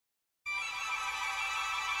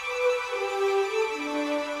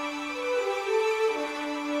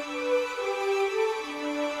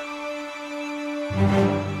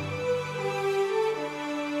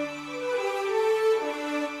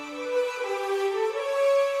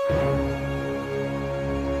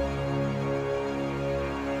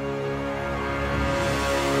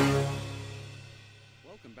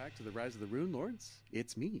Rise of the Rune Lords.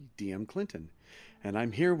 It's me, DM Clinton, and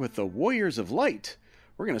I'm here with the Warriors of Light.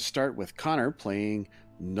 We're going to start with Connor playing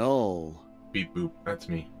Null. Beep boop, that's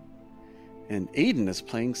me. And Aiden is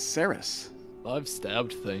playing Ceres. I've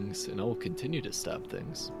stabbed things, and I will continue to stab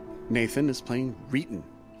things. Nathan is playing Reeton.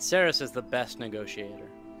 Ceres is the best negotiator.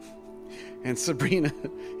 And Sabrina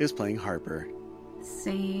is playing Harper.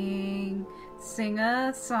 Sing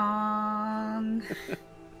a song.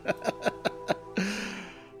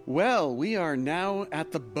 Well, we are now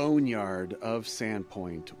at the Boneyard of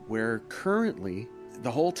Sandpoint, where currently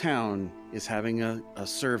the whole town is having a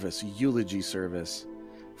service, a eulogy service,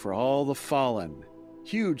 for all the fallen.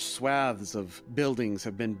 Huge swaths of buildings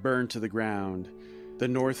have been burned to the ground. The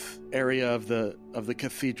north area of the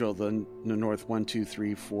cathedral, the north 1, 2,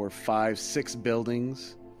 3, 4, 5, 6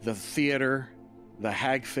 buildings, the theater, the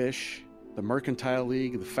Hagfish, the Mercantile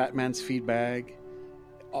League, the Fat Man's Feed Bag,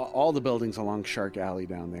 all the buildings along Shark Alley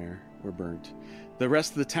down there were burnt. The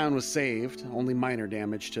rest of the town was saved, only minor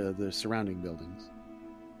damage to the surrounding buildings.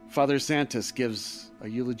 Father Xantus gives a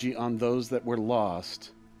eulogy on those that were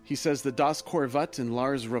lost. He says that Das Korvat and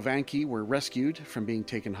Lars Rovanki were rescued from being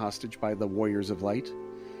taken hostage by the Warriors of Light.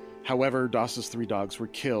 However, Das's 3 dogs were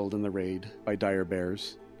killed in the raid by dire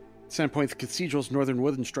bears. Sandpoint Cathedral's northern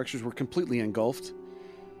wooden structures were completely engulfed.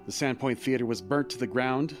 The Sandpoint Theater was burnt to the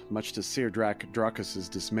ground, much to Sirdrak Drakus'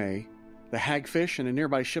 dismay. The Hagfish and a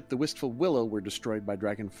nearby ship, the Wistful Willow, were destroyed by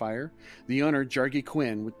dragon fire. The owner, Jargi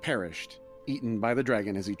Quinn, perished, eaten by the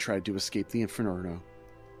dragon as he tried to escape the Inferno.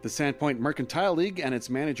 The Sandpoint Mercantile League and its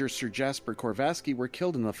manager, Sir Jasper Korvaski, were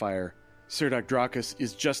killed in the fire. Sirdrak Drakus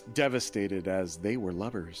is just devastated as they were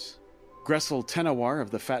lovers. Gressel Tenawar of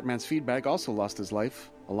the Fat Man's Feed Bag also lost his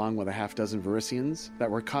life, along with a half-dozen Varisians that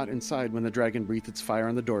were caught inside when the dragon breathed its fire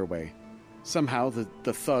on the doorway. Somehow,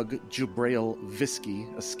 the thug Jubrail Visky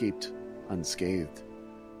escaped unscathed.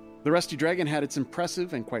 The Rusty Dragon had its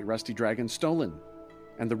impressive and quite rusty dragon stolen,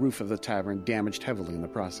 and the roof of the tavern damaged heavily in the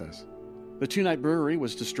process. The Two-Night Brewery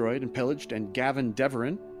was destroyed and pillaged, and Gavin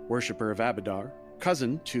Deverin, worshipper of Abadar,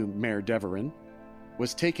 cousin to Mayor Deverin,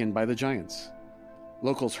 was taken by the giants.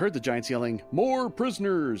 Locals heard the giants yelling, "More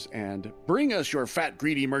prisoners!" and "Bring us your fat,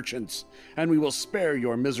 greedy merchants, and we will spare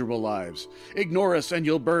your miserable lives. Ignore us and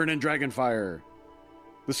you'll burn in dragonfire."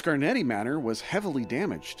 The Scarnetti Manor was heavily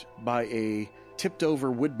damaged by a tipped-over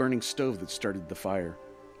wood-burning stove that started the fire.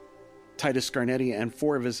 Titus Scarnetti and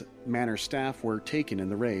 4 of his manor staff were taken in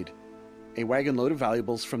the raid. A wagon load of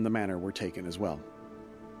valuables from the manor were taken as well.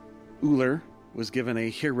 Uller was given a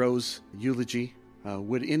hero's eulogy.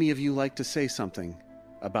 Would any of you like to say something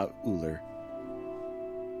about Uller?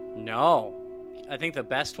 No. I think the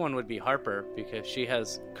best one would be Harper, because she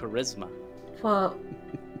has charisma. Well,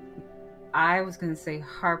 I was going to say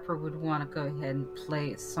Harper would want to go ahead and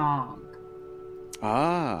play a song.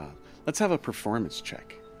 Let's have a performance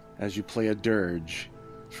check as you play a dirge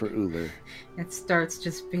for Uller. It starts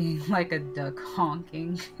just being like a duck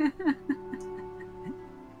honking.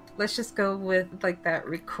 Let's just go with like that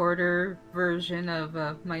recorder version of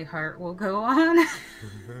My Heart Will Go On.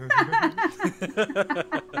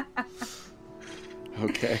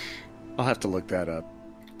 Okay. I'll have to look that up.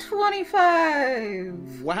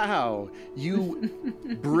 25! Wow. You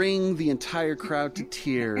bring the entire crowd to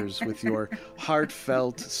tears with your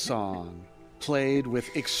heartfelt song, played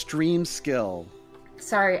with extreme skill.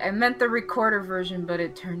 Sorry, I meant the recorder version, but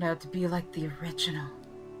it turned out to be like the original.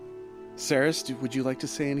 Ceres, would you like to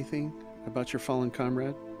say anything about your fallen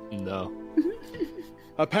comrade? No.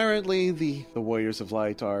 Apparently, the Warriors of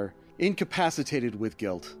Light are incapacitated with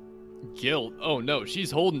guilt. Guilt? Oh no,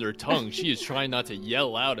 she's holding her tongue. She is trying not to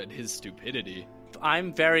yell out at his stupidity.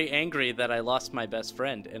 I'm very angry that I lost my best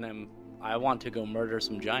friend, and I want to go murder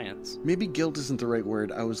some giants. Maybe guilt isn't the right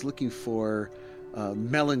word. I was looking for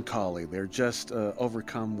melancholy. They're just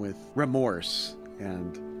overcome with remorse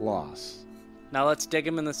and loss. Now let's dig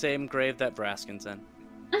him in the same grave that Braskin's in.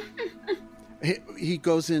 He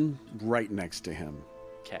goes in right next to him.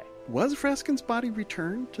 Okay. Was Fraskin's body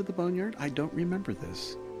returned to the Boneyard? I don't remember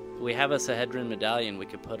this. We have a Sahedrin medallion we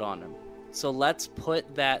could put on him. So let's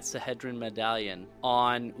put that Sahedrin medallion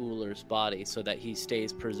on Uller's body so that he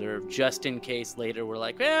stays preserved, just in case later we're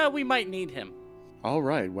like, we might need him. All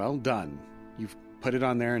right, well done. You've put it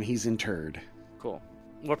on there and he's interred. Cool.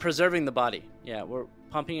 We're preserving the body. Yeah, we're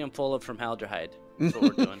pumping him full of formaldehyde. That's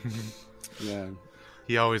what we're doing. Yeah.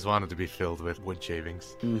 He always wanted to be filled with wood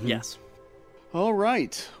shavings. Mm-hmm. Yes. All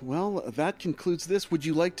right. Well, that concludes this. Would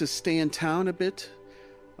you like to stay in town a bit?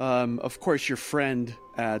 Of course, your friend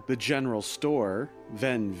at the general store,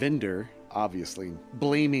 Ven Vinder, obviously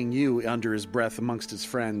blaming you under his breath amongst his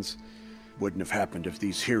friends, wouldn't have happened if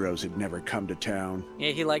these heroes had never come to town.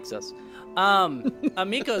 Yeah, he likes us.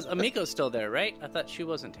 Amiko's still there, right? I thought she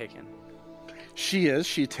wasn't taken. She is.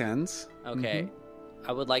 She tends. Okay.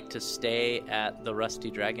 I would like to stay at the Rusty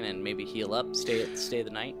Dragon and maybe heal up, stay the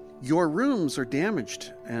night. Your rooms are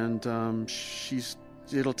damaged, and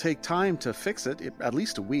it'll take time to fix it, at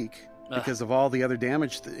least a week, because of all the other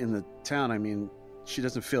damage in the town. I mean, she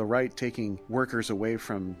doesn't feel right taking workers away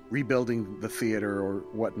from rebuilding the theater or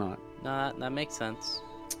whatnot. Nah, that makes sense.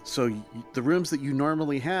 So the rooms that you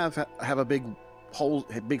normally have a big holes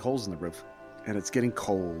in the roof, and it's getting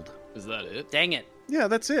cold. Is that it? Dang it. Yeah,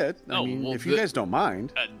 that's it. No, I mean, well, if you guys don't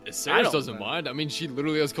mind. Sarah doesn't mind. I mean, she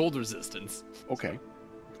literally has cold resistance. Okay.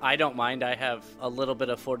 I don't mind. I have a little bit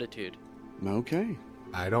of fortitude. Okay.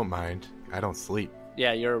 I don't mind. I don't sleep.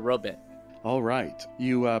 Yeah, you're a robot. All right.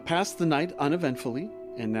 You passed the night uneventfully,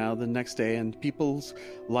 and now the next day, and people's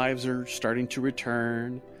lives are starting to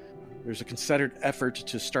return. There's a concerted effort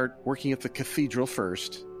to start working at the cathedral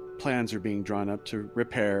first. Plans are being drawn up to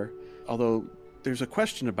repair, although there's a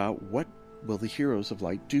question about what will the Heroes of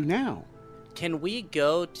Light do now? Can we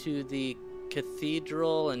go to the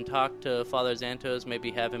cathedral and talk to Father Xantos, maybe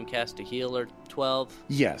have him cast a heal or 12?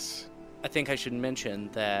 Yes. I think I should mention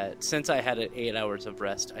that since I had 8 hours of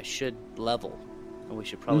rest, I should level, and we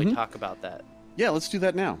should probably talk about that. Yeah, let's do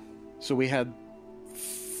that now. So we had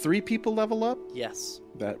 3 people level up? Yes.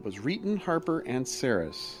 That was Reeton, Harper, and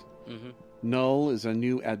Saris. Mm-hmm. Null is a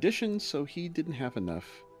new addition, so he didn't have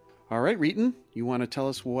enough. All right, Reeton, you want to tell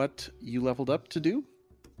us what you leveled up to do?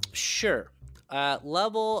 Sure.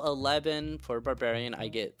 Level 11 for Barbarian, I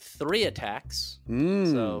get 3 attacks.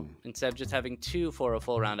 So instead of just having 2 for a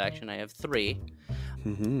full round action, I have 3.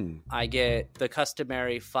 I get the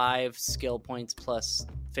customary 5 skill points plus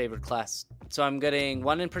favorite class. So I'm getting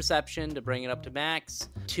 1 in Perception to bring it up to max,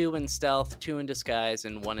 2 in Stealth, 2 in Disguise,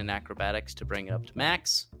 and 1 in Acrobatics to bring it up to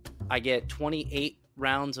max. I get 28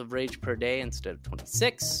 rounds of Rage per day instead of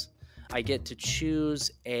 26. I get to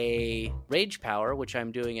choose a rage power, which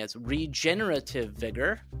I'm doing as Regenerative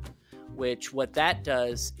Vigor, which what that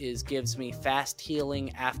does is gives me fast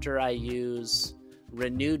healing after I use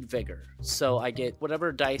Renewed Vigor. So I get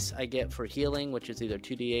whatever dice I get for healing, which is either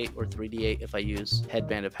 2d8 or 3d8 if I use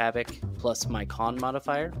Headband of Havoc, plus my con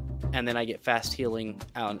modifier. And then I get fast healing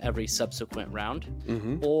on every subsequent round.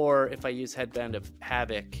 Or if I use Headband of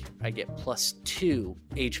Havoc, I get plus 2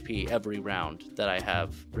 HP every round that I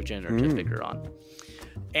have Regenerative Vigor on.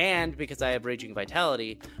 And because I have Raging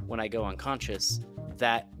Vitality, when I go unconscious,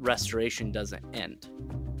 that restoration doesn't end.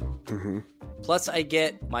 Plus, I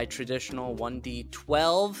get my traditional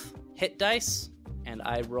 1d12 hit dice, and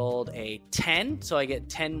I rolled a 10, so I get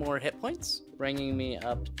 10 more hit points, bringing me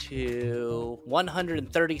up to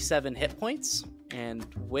 137 hit points. And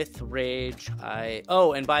with Rage,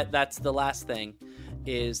 that's the last thing,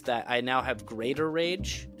 is that I now have Greater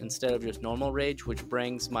Rage instead of just normal Rage, which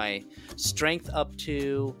brings my Strength up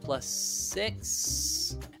to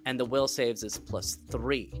 +6, and the Will saves is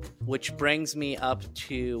 +3, which brings me up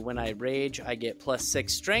to, when I Rage, I get +6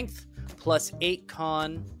 Strength, +8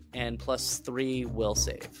 Con, and +3 Will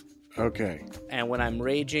save. Okay. And when I'm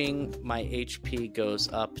Raging, my HP goes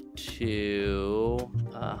up to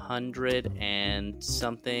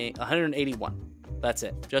 181. That's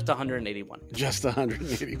it. Just 181. Just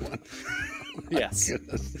 181. Yes.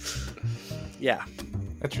 Goodness. Yeah.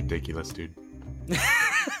 That's ridiculous, dude.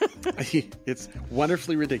 It's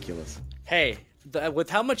wonderfully ridiculous. Hey, with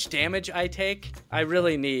how much damage I take, I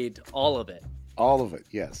really need all of it. All of it,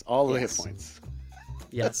 yes. All of the hit points.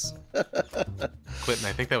 Yes. Clinton,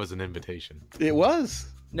 I think that was an invitation. It was.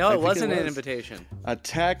 No, it wasn't an invitation.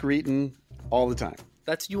 Attack Reeton all the time.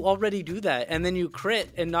 You already do that, and then you crit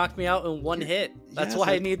and knock me out in one hit. That's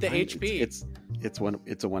why I need the HP. It's a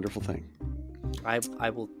wonderful thing. I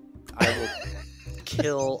will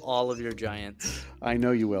kill all of your giants. I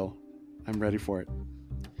know you will. I'm ready for it.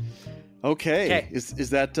 Okay. Is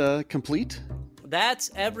that complete?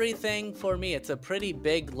 That's everything for me. It's a pretty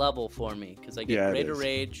big level for me because I get Greater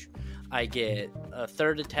Rage, I get a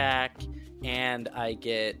 3rd attack, and I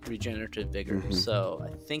get Regenerative Vigor. So I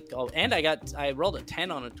think I rolled a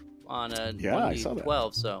 10 on a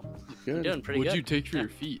 1d12, so I'm doing pretty good. What'd you take for your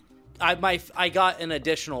feat? I got an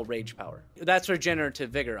additional rage power. That's Regenerative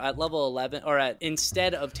Vigor. At level 11,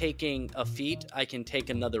 instead of taking a feat, I can take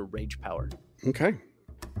another rage power. Okay.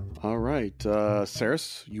 All right.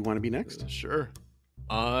 Saris, you want to be next? Sure.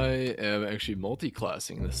 I am actually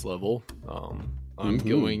multi-classing this level. I'm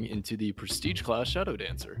going into the Prestige class Shadow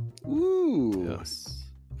Dancer. Ooh. Yes.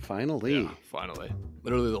 Finally. Yeah, finally.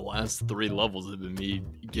 Literally the last 3 levels have been me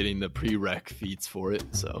getting the prereq feats for it.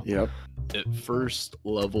 So yep. At first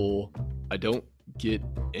level, I don't get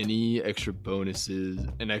any extra bonuses,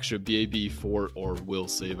 an extra BAB, fort, or will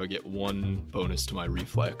save. I get 1 bonus to my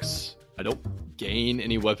reflex. I don't gain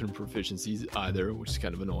any weapon proficiencies either, which is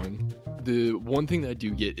kind of annoying. The one thing that I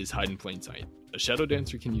do get is hide in plain sight. A Shadow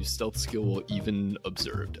Dancer can use stealth skill while even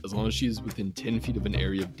observed. As long as she is within 10 feet of an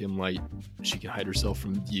area of dim light, she can hide herself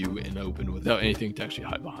from view and open without anything to actually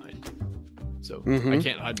hide behind. So I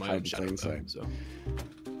can't hide my own shadow. So.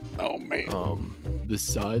 Oh man.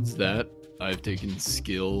 Besides that, I've taken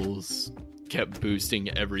skills, kept boosting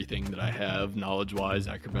everything that I have, knowledge-wise,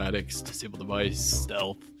 acrobatics, disable device,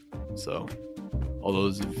 stealth. So all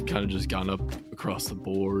those have kind of just gone up across the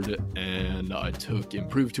board, and I took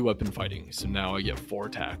improved 2-weapon fighting. So now I get 4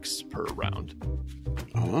 attacks per round.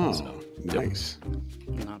 Oh, So, nice.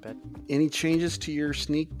 Not bad. Any changes to your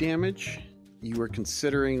sneak damage? You were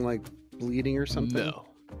considering like bleeding or something? No.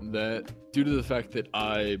 That due to the fact that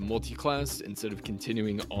I multi-classed instead of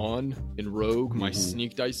continuing on in Rogue, my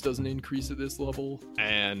sneak dice doesn't increase at this level,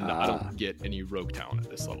 and I don't get any Rogue talent at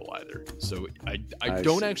this level either. So I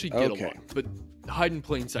don't see. actually get Okay. a lot, but hide in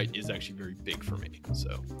plain sight is actually very big for me.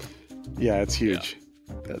 So Yeah, it's huge.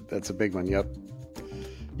 That's a big one. Yep.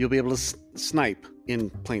 You'll be able to snipe in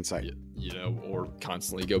plain sight. you know, or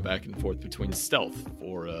constantly go back and forth between stealth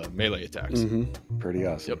or melee attacks. Pretty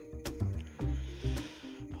awesome. Yep.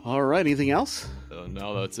 All right. Anything else?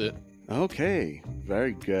 No, that's it. Okay.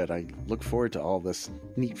 Very good. I look forward to all this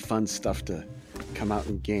neat, fun stuff to come out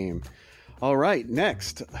in game. All right.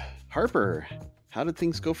 Next, Harper. How did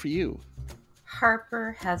things go for you?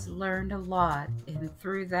 Harper has learned a lot, and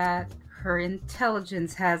through that, her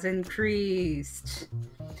intelligence has increased.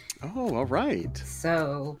 Oh, all right.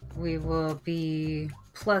 So we will be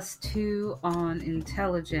 +2 on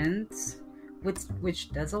intelligence,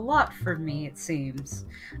 which does a lot for me, it seems.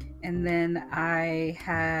 And then I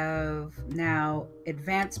have now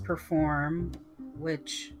advanced perform,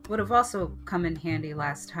 which would have also come in handy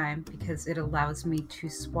last time because it allows me to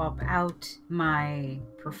swap out my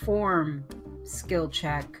perform skill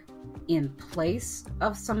check in place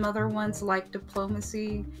of some other ones like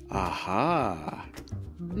diplomacy. Aha.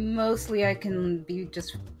 Mostly I can be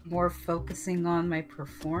just more focusing on my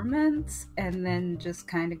performance and then just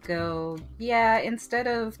kind of go, yeah, instead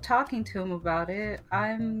of talking to them about it,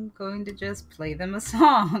 I'm going to just play them a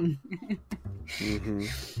song.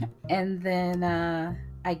 And then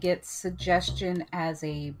I get suggestion as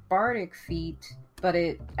a bardic feat, but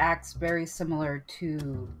it acts very similar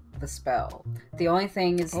to the spell. The only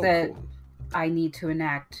thing is that cool. I need to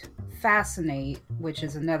enact Fascinate, which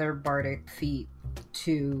is another bardic feat,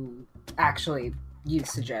 to actually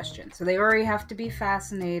use suggestion. So they already have to be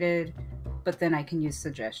fascinated, but then I can use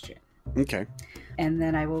suggestion. Okay. And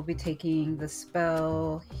then I will be taking the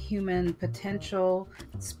spell Human Potential.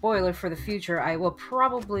 Spoiler for the future, I will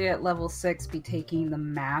probably at level 6 be taking the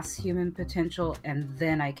Mass Human Potential, and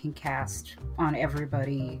then I can cast on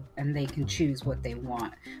everybody and they can choose what they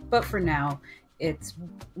want. But for now, it's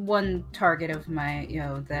one target of my,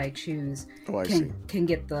 that I choose can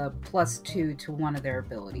get the +2 to one of their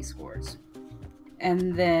ability scores.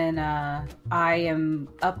 And then I am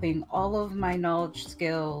upping all of my knowledge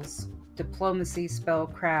skills. Diplomacy,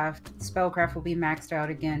 spellcraft will be maxed out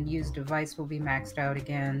again. Use device will be maxed out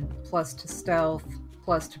again. + to stealth,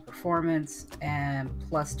 + to performance, and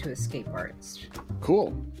 + to escape artist.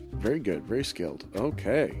 Cool. Very good. Very skilled.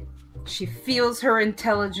 Okay. She feels her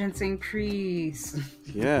intelligence increase.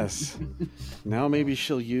 Yes. Now maybe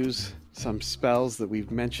she'll use some spells that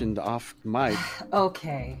we've mentioned off mic.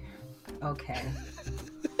 Okay.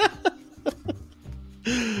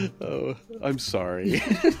 Oh, I'm sorry.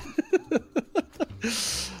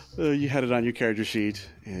 You had it on your character sheet.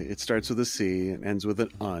 It starts with a C and ends with an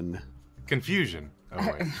UN. Confusion.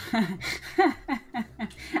 Oh, wait.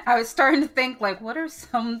 I was starting to think, what are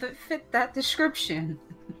some that fit that description?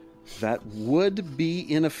 That would be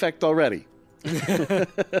in effect already. That's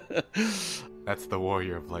the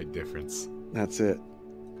Warrior of Light difference. That's it.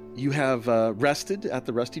 You have rested at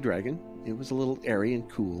the Rusty Dragon. It was a little airy and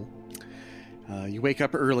cool. You wake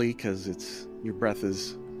up early because your breath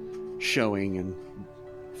is showing and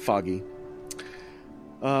foggy.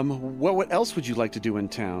 What else would you like to do in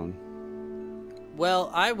town? Well,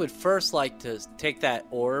 I would first like to take that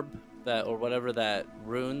orb, or whatever that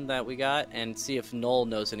rune that we got, and see if Noel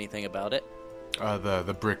knows anything about it.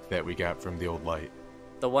 The brick that we got from the old light.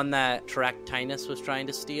 The one that Tractinus was trying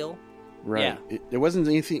to steal? Right. Yeah. It wasn't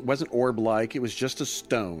anything. It wasn't orb-like. It was just a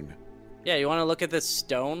stone. Yeah, you want to look at this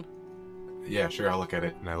stone? Yeah, sure, I'll look at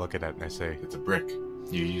it. And I look at it and I say, it's a brick.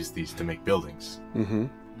 You use these to make buildings. Mm-hmm.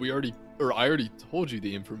 I already told you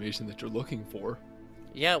the information that you're looking for.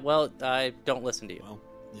 Yeah, well, I don't listen to you. Well,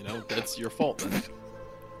 that's your fault then.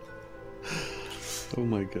 Oh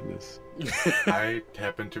my goodness. I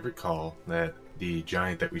happen to recall that the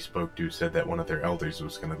giant that we spoke to said that one of their elders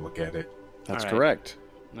was going to look at it. That's All right. correct.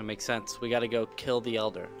 That makes sense. We got to go kill the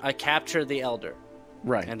elder. Capture the elder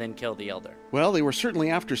Right. and then kill the elder. Well, they were certainly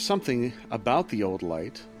after something about the old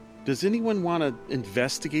light. Does anyone want to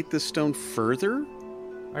investigate this stone further?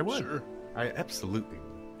 I would. Sure. I absolutely.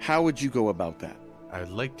 How would you go about that? I'd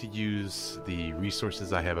like to use the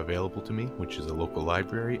resources I have available to me, which is a local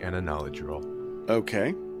library and a knowledge roll.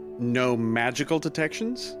 Okay. No magical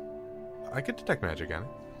detections? I could detect magic on it.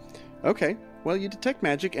 Okay. Well, you detect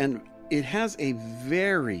magic, and it has a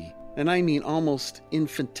very, and I mean almost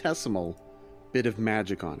infinitesimal, bit of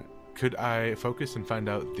magic on it. Could I focus and find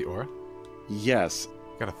out the aura? Yes.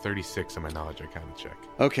 Got a 36 on my knowledge arcana check.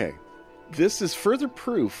 Okay. This is further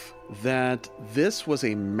proof that this was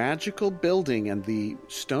a magical building and the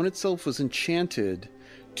stone itself was enchanted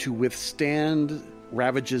to withstand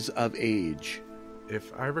ravages of age.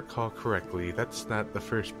 If I recall correctly, that's not the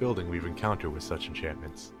first building we've encountered with such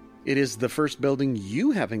enchantments. It is the first building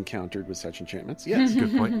you have encountered with such enchantments, yes.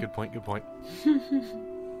 Good point, good point, good point.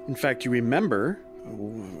 In fact, you remember,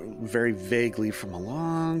 very vaguely from a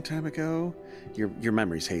long time ago, your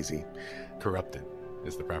memory's hazy. Corrupted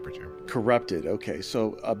is the proper term. Corrupted, okay.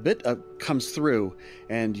 So a bit comes through,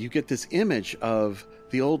 and you get this image of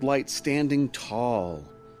the old light standing tall,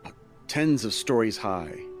 tens of stories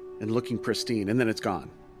high, and looking pristine, and then it's gone.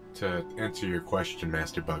 To answer your question,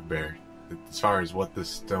 Master Bugbear, as far as what this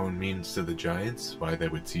stone means to the giants, why they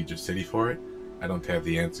would siege a city for it, I don't have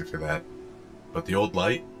the answer for that. But the old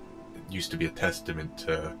light, it used to be a testament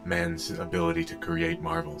to man's ability to create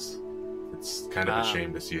marvels. It's kind of a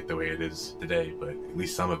shame to see it the way it is today, but at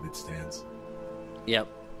least some of it stands. Yep.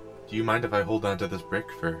 Do you mind if I hold on to this brick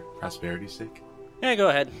for prosperity's sake? Yeah, go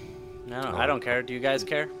ahead. No, I don't care. Do you guys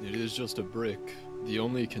care? It is just a brick. The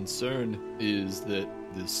only concern is that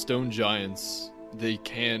the stone giants, they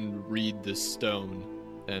can read the stone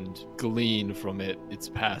and glean from it its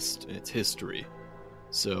past and its history.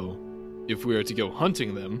 So, if we were to go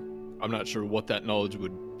hunting them, I'm not sure what that knowledge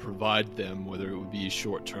would provide them, whether it would be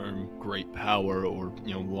short-term great power or,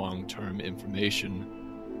 long-term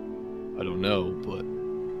information. I don't know, but...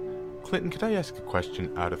 Clinton, could I ask a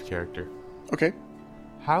question out of character? Okay.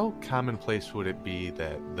 How commonplace would it be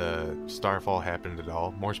that the Starfall happened at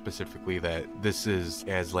all? More specifically, that this is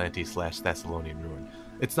Azlanti/Thessalonian ruin.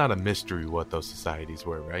 It's not a mystery what those societies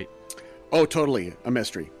were, right? Oh, totally a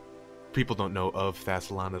mystery. People don't know of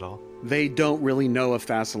Thassalon at all? They don't really know of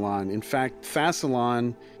Thassalon. In fact,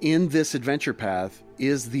 Thassalon, in this adventure path,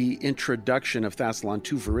 is the introduction of Thassalon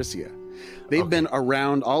to Varisia. They've been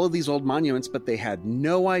around all of these old monuments, but they had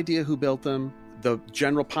no idea who built them. The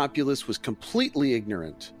general populace was completely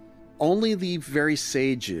ignorant. Only the very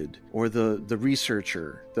saged or the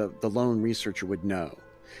researcher, the lone researcher would know.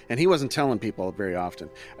 And he wasn't telling people very often.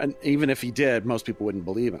 And even if he did, most people wouldn't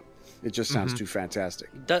believe him. It just sounds too fantastic.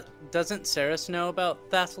 Doesn't Ceres know about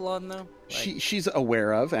Thassalon, though? She's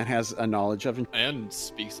aware of and has a knowledge of. And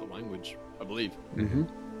speaks the language, I believe. Mm-hmm.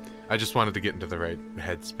 I just wanted to get into the right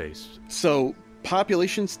headspace. So,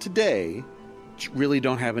 populations today really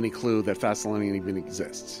don't have any clue that Thassalonian even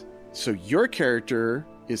exists. So your character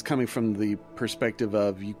is coming from the perspective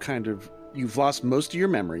of you've lost most of your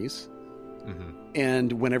memories,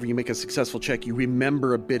 and whenever you make a successful check, you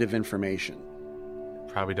remember a bit of information.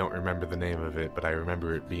 Probably don't remember the name of it, but I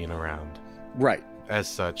remember it being around. Right. As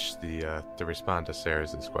such, to respond to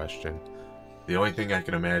Sarah's question, the only thing I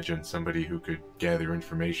can imagine somebody who could gather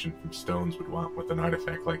information from stones would want with an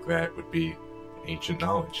artifact like that would be ancient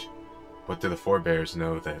knowledge. What do the forebears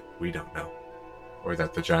know that we don't know? Or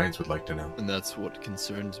that the giants would like to know? And that's what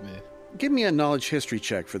concerns me. Give me a knowledge history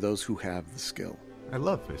check for those who have the skill. I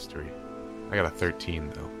love history. I got a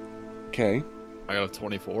 13, though. Okay. I got a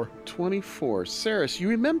 24. 24. Ceres, you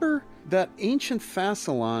remember that ancient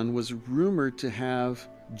Thassalon was rumored to have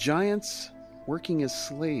giants working as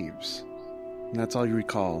slaves. And that's all you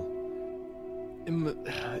recall.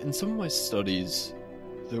 In some of my studies,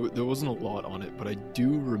 there wasn't a lot on it, but I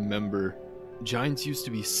do remember giants used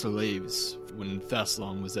to be slaves when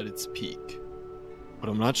Thassalon was at its peak. But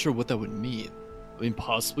I'm not sure what that would mean. I mean,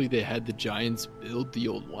 possibly they had the giants build the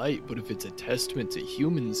old light, but if it's a testament to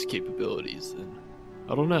humans' capabilities, then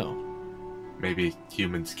I don't know. Maybe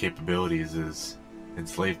humans' capabilities is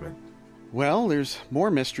enslavement. Well, there's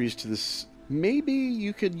more mysteries to this. Maybe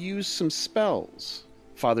you could use some spells.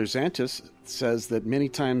 Father Xantus says that many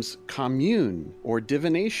times commune or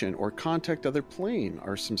divination or contact other plane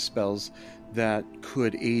are some spells that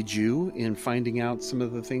could aid you in finding out some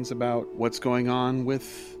of the things about what's going on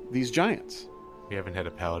with these giants. We haven't had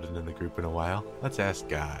a paladin in the group in a while. Let's ask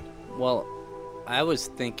God. Well, I was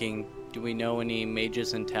thinking, do we know any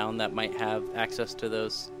mages in town that might have access to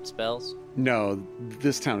those spells? No,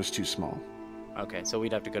 this town is too small. Okay, so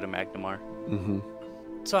we'd have to go to Magnamar. Mm-hmm.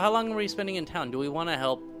 So how long are we spending in town? Do we want to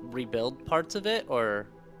help rebuild parts of it, or...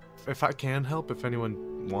 If I can help, if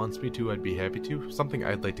anyone wants me to, I'd be happy to. Something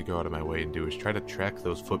I'd like to go out of my way and do is try to track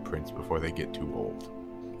those footprints before they get too old.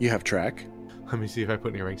 You have track? Let me see if I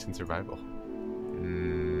put any ranks in survival.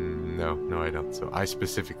 No, I don't. So I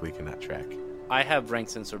specifically cannot track. I have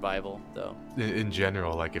ranks in survival, though. In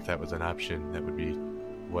general, like if that was an option, that would be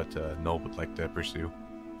what Null would like to pursue.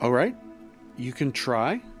 All right. You can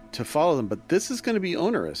try to follow them, but this is going to be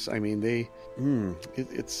onerous. I mean,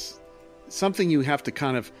 it's something you have to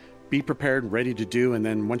kind of be prepared and ready to do, and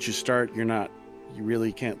then once you start, you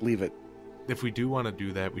really can't leave it. If we do want to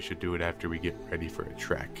do that, we should do it after we get ready for a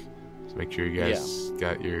trek. So make sure you guys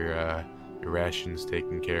got your rations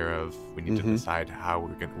taken care of. We need to decide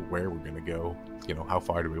where we're gonna go. You know, how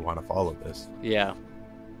far do we want to follow this? Yeah.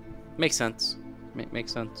 Makes sense.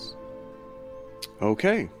 Makes sense.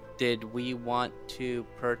 Okay. Did we want to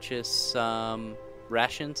purchase some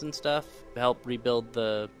rations and stuff to help rebuild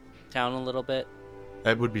the town a little bit?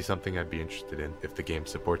 That would be something I'd be interested in if the game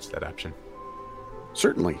supports that option.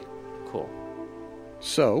 Certainly. Cool.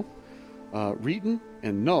 So, Reeton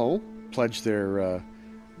and Null pledge their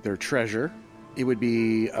treasure. It would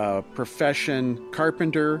be a profession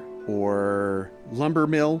carpenter or lumber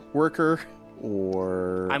mill worker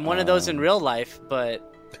or... I'm one of those in real life,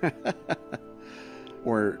 but...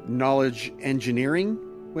 or knowledge engineering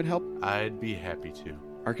would help. I'd be happy to.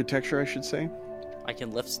 Architecture, I should say. I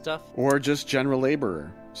can lift stuff. Or just general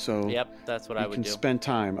laborer. So yep, that's what I would do. You can spend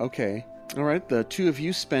time. Okay. All right. The two of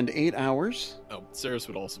you spend 8 hours. Oh, Saris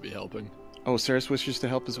would also be helping. Oh, Saris wishes to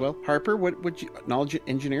help as well. Harper, what would you... Knowledge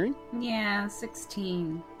engineering? Yeah,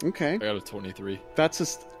 16. Okay. I got a 23.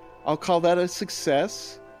 I'll call that a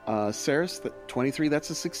success. Saris, 23, that's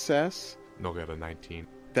a success. No, got a 19.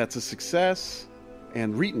 That's a success.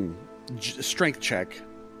 And Reeton, strength check.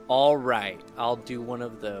 All right, I'll do one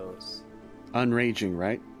of those. Unraging,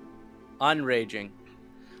 right? Unraging.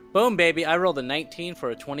 Boom, baby. I rolled a 19 for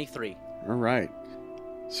a 23. All right.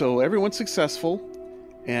 So everyone's successful,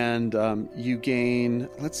 and you gain...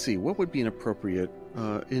 Let's see, what would be an appropriate...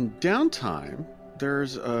 in downtime,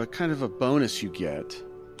 there's a kind of a bonus you get.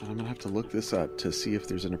 I'm going to have to look this up to see if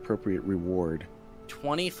there's an appropriate reward.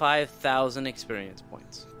 25,000 experience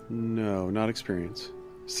points. No, not experience.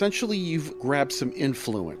 Essentially, you've grabbed some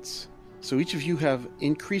influence. So each of you have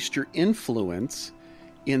increased your influence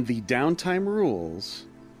in the downtime rules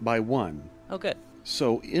by 1. Oh, good.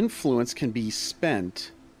 So influence can be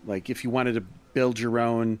spent, like if you wanted to build your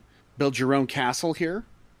own castle here,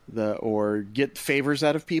 or get favors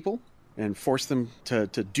out of people and force them to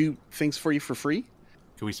do things for you for free.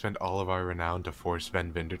 Can we spend all of our renown to force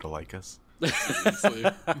Van Vinder to like us?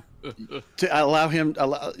 To allow him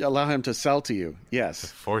to sell to you. Yes. To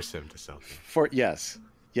force him to sell to you.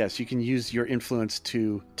 Yes, you can use your influence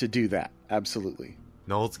to do that. Absolutely.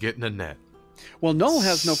 Noel's getting a net. Well, Noel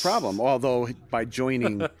has no problem, although by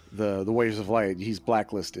joining the Warriors of Light, he's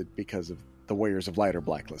blacklisted because of the Warriors of Light are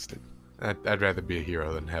blacklisted. I'd rather be a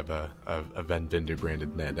hero than have a Van Vinder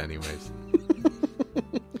branded net anyways.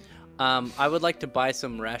 I would like to buy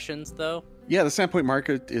some rations, though. Yeah, the Sandpoint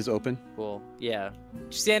Market is open. Cool. Yeah.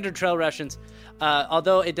 Standard trail rations.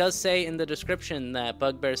 Although it does say in the description that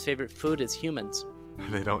Bugbear's favorite food is humans.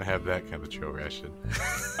 They don't have that kind of trail ration.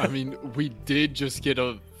 I mean, we did just get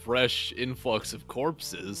a fresh influx of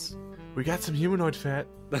corpses. We got some humanoid fat.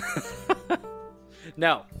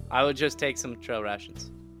 No, I would just take some trail rations.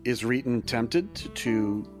 Is Reeton tempted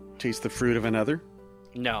to taste the fruit of another?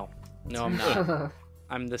 No, I'm not.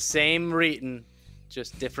 I'm the same Reeton,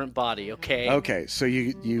 just different body, okay? Okay, so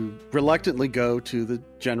you reluctantly go to the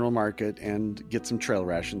general market and get some trail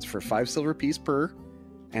rations for 5 silver piece per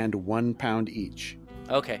and 1 pound each.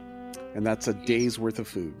 Okay. And that's a day's worth of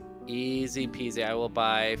food. Easy peasy. I will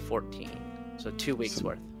buy 14. So 2 weeks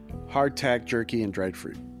worth. Hardtack, jerky, and dried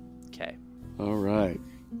fruit. Okay. All right.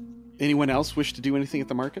 Anyone else wish to do anything at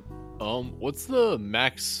the market? What's the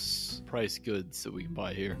max price goods that we can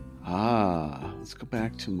buy here? Let's go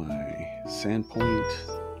back to my Sandpoint.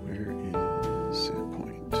 Where is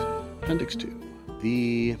Sandpoint? Appendix 2.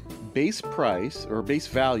 The base price, or base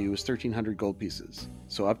value, is 1,300 gold pieces.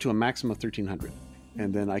 So up to a maximum of 1,300.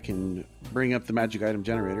 And then I can bring up the magic item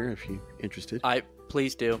generator if you're interested.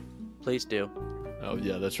 Please do. Please do. Oh,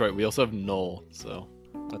 yeah, that's right. We also have Null, so...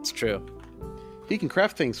 That's true. He can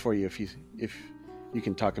craft things for you if you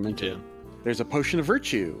can talk him into it. There's a potion of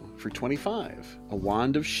virtue for 25, a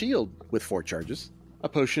wand of shield with 4 charges, a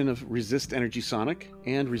potion of resist energy sonic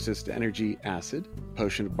and resist energy acid,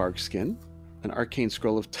 potion of bark skin, an arcane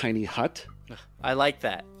scroll of tiny hut, I like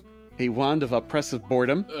that. a wand of oppressive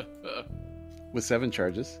boredom with 7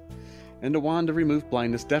 charges, and a wand of remove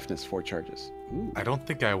blindness deafness 4 charges. Ooh. I don't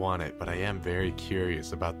think I want it, but I am very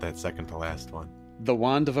curious about that second to last one. The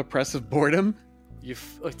wand of oppressive boredom.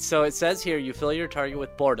 So it says here, you fill your target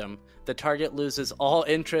with boredom. The target loses all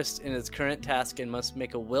interest in its current task and must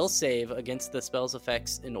make a will save against the spell's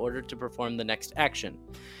effects in order to perform the next action.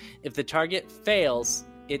 If the target fails,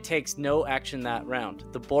 it takes no action that round.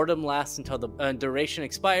 The boredom lasts until the duration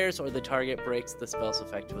expires or the target breaks the spell's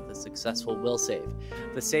effect with a successful will save.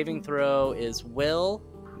 The saving throw is will,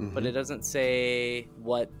 but it doesn't say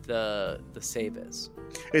what the save is.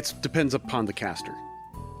 It depends upon the caster.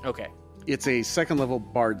 Okay. It's a 2nd level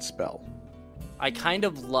bard spell. I kind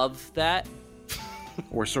of love that.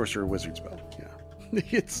 Or sorcerer wizard spell, yeah.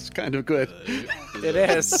 It's kind of good. It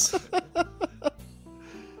is.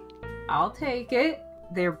 I'll take it.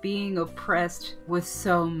 They're being oppressed with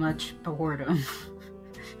so much boredom.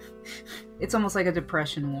 It's almost like a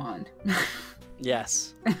depression wand.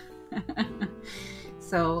 Yes.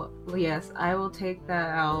 So, yes, I will take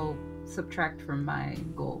that. I'll subtract from my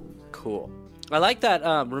gold. Cool. I like that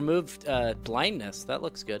removed blindness. That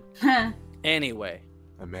looks good. Anyway.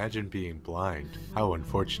 Imagine being blind. How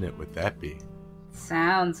unfortunate would that be?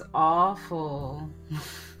 Sounds awful.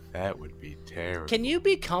 That would be terrible. Can you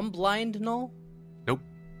become blind, Noel? Nope.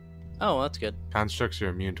 Oh, that's good. Constructs are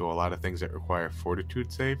immune to a lot of things that require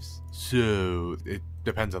fortitude saves. So it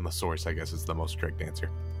depends on the source, I guess, is the most correct answer.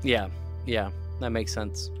 Yeah, that makes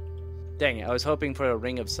sense. Dang it, I was hoping for a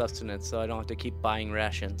ring of sustenance so I don't have to keep buying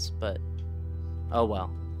rations, but oh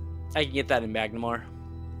well. I can get that in Magnamore.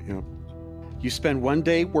 Yep. You spend 1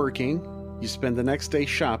 day working, you spend the next day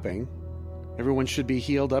shopping. Everyone should be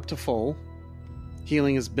healed up to full.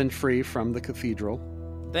 Healing has been free from the cathedral.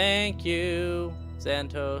 Thank you,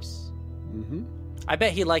 Xantos. Mm-hmm. I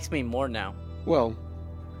bet he likes me more now. Well,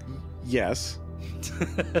 yes.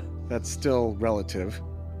 That's still relative.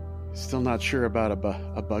 Still not sure about a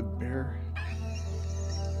bugbear.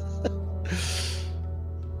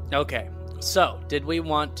 Okay, so did we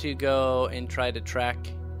want to go and try to track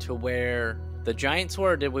to where the giants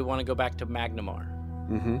were, or did we want to go back to Magnamore?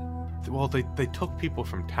 Mm-hmm. Well, they took people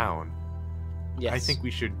from town. Yes. I think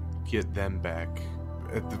we should get them back,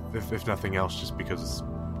 if nothing else, just because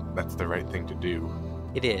that's the right thing to do.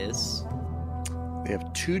 It is. They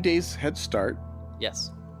have 2 days head start.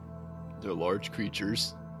 Yes. They're large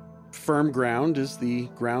creatures. Firm ground is the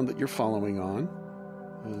ground that you're following on.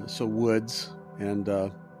 So woods and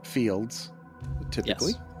fields,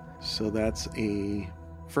 typically. Yes. So that's a...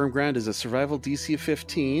 Firm ground is a survival DC of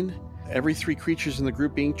 15. Every 3 creatures in the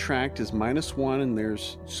group being tracked is -1, and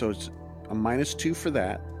so it's a -2 for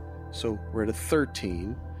that. So we're at a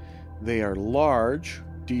 13. They are large,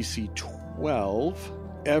 DC 12.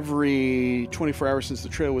 Every 24 hours since the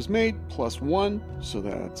trail was made, +1. So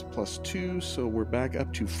that's +2. So we're back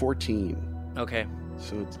up to 14. Okay.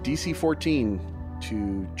 So it's DC 14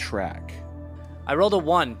 to track. I rolled a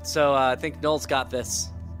 1, so I think Noel's got this.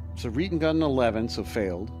 So Reeton got an 11, so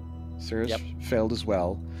failed. Sarah's failed as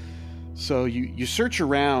well. So you search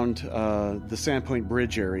around the Sandpoint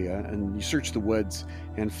Bridge area, and you search the woods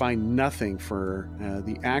and find nothing for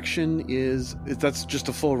the action that's just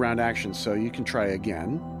a full round action, so you can try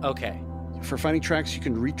again. Okay. For finding tracks, you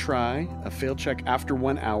can retry a failed check after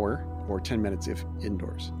 1 hour or 10 minutes if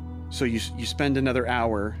indoors. So you spend another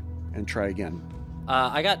hour and try again.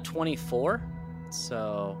 I got 24,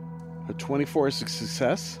 so... A 24 is a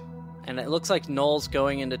success. And it looks like Noel's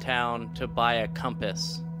going into town to buy a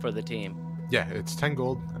compass for the team. Yeah, it's 10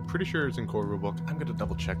 gold. I'm pretty sure it's in core rulebook. I'm going to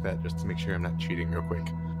double check that just to make sure I'm not cheating real quick.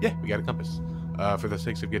 Yeah, we got a compass. For the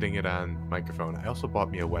sakes of getting it on microphone, I also bought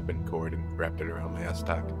me a weapon cord and wrapped it around my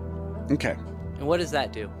S-Stock. Okay. And what does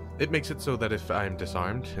that do? It makes it so that if I'm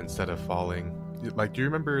disarmed, instead of falling... Like, do you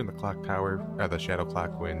remember in the clock tower, the shadow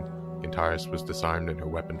clock, when Gintaris was disarmed and her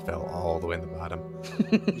weapon fell all the way in the bottom?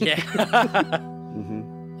 Yeah.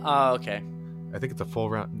 Mm-hmm. Oh, okay. I think it's a full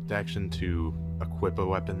round action to equip a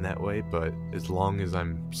weapon that way, but as long as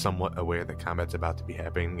I'm somewhat aware that combat's about to be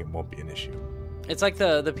happening, it won't be an issue. It's like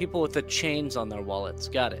the people with the chains on their wallets.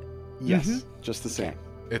 Got it. Yes, just the same.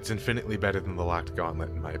 It's infinitely better than the locked gauntlet,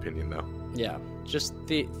 in my opinion, though. Yeah. Just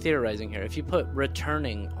theorizing here. If you put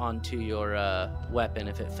returning onto your weapon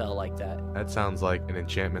if it fell like that. That sounds like an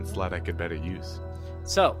enchantment slot I could better use.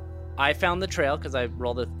 So, I found the trail because I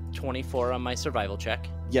rolled a 24 on my survival check.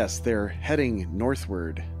 Yes, they're heading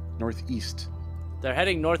northward, northeast. They're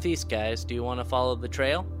heading northeast, guys. Do you want to follow the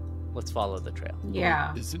trail? Let's follow the trail.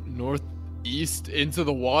 Yeah. Is it northeast into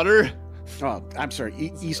the water? Oh, I'm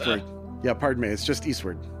sorry, eastward. Yeah, pardon me, it's just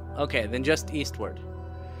eastward. Okay, then just eastward.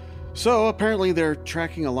 So apparently they're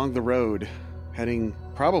tracking along the road, heading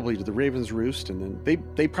probably to the Raven's Roost, and then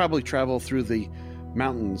they probably travel through the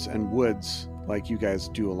mountains and woods like you guys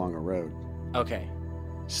do along a road, Okay.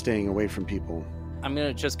 staying away from people. I'm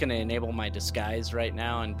just gonna enable my disguise right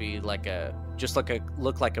now and be look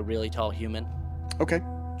like a really tall human, Okay.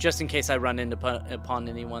 just in case I run upon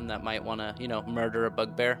anyone that might want to, murder a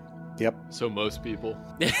bugbear. Yep. So most people.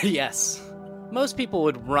 Yes, most people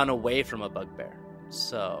would run away from a bugbear.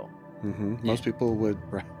 So Most people would.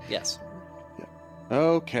 yes.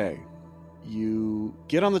 Okay. You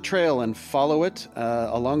get on the trail and follow it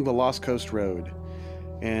along the Lost Coast Road,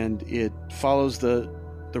 and it follows the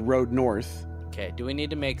road north. Okay. Do we need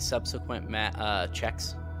to make subsequent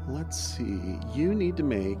checks? Let's see. You need to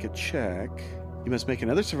make a check. You must make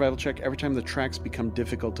another survival check every time the tracks become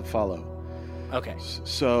difficult to follow. Okay.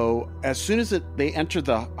 So as soon as they enter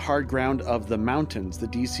the hard ground of the mountains, the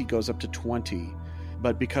DC goes up to 20.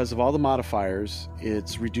 But because of all the modifiers,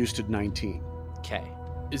 it's reduced to 19. Okay.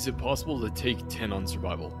 Is it possible to take 10 on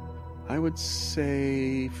survival? I would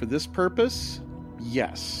say for this purpose,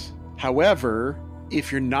 yes. However,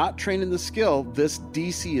 if you're not trained in the skill, this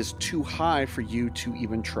DC is too high for you to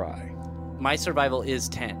even try. My survival is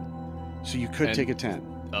 10. So you could take a 10.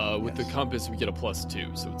 With the compass, we get a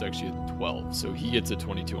 +2, so it's actually a 12. So he gets a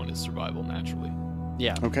 22 on his survival naturally.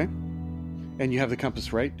 Yeah. Okay. And you have the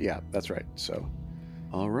compass, right? Yeah, that's right. So,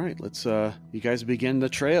 all right, let's, you guys begin the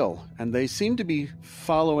trail. And they seem to be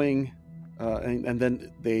following, and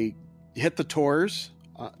then they hit the tors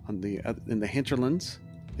in the hinterlands.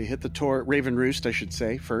 They hit the Raven Roost, I should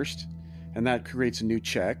say, first. And that creates a new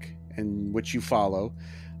check, in which you follow.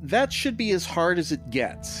 That should be as hard as it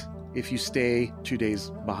gets if you stay 2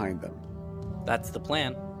 days behind them. That's the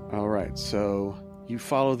plan. All right, so you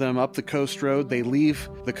follow them up the coast road. They leave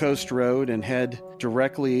the coast road and head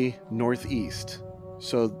directly northeast.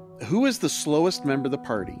 So who is the slowest member of the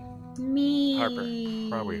party? Me. Harper.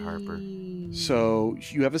 Probably Harper. So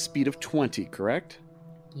you have a speed of 20, correct?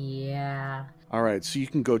 Yeah. All right, so you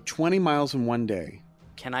can go 20 miles in one day.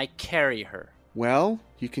 Can I carry her? Well,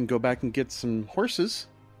 you can go back and get some horses.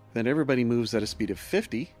 Then everybody moves at a speed of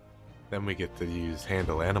 50. Then we get to use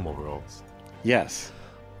handle animal rolls. Yes.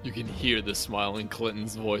 You can hear the smiling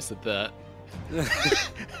Clinton's voice at that.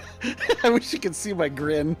 I wish you could see my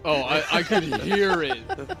grin. Oh, I could hear it.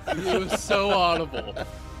 It was so audible.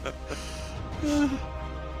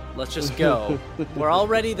 Let's just go. We're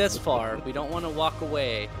already this far. We don't want to walk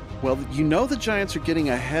away. Well, you know the giants are getting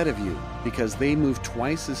ahead of you because they move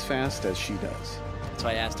twice as fast as she does. So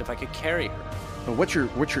I asked if I could carry her. But what's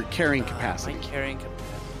your carrying capacity? My carrying capacity.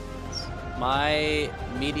 My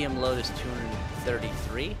medium load is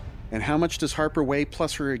 233. And how much does Harper weigh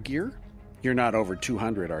plus her gear? You're not over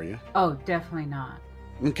 200, are you? Oh, definitely not.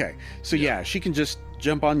 Okay, so yeah, she can just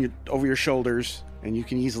jump on over your shoulders, and you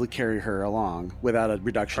can easily carry her along without a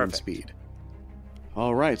reduction in speed.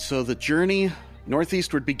 All right, so the journey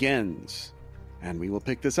northeastward begins, and we will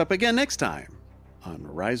pick this up again next time on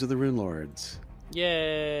Rise of the Rune Lords.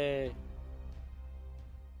 Yay!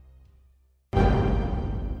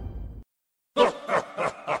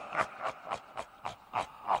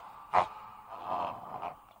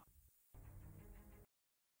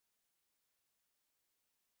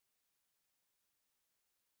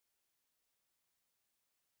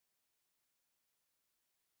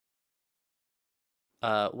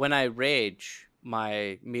 When I rage,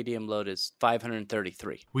 my medium load is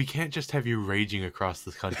 533. We can't just have you raging across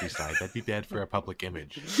the countryside. That'd be bad for our public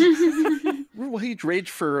image. Well, he'd rage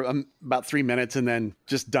for about 3 minutes and then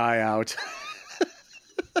just die out.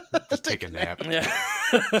 Just take a nap. Yeah.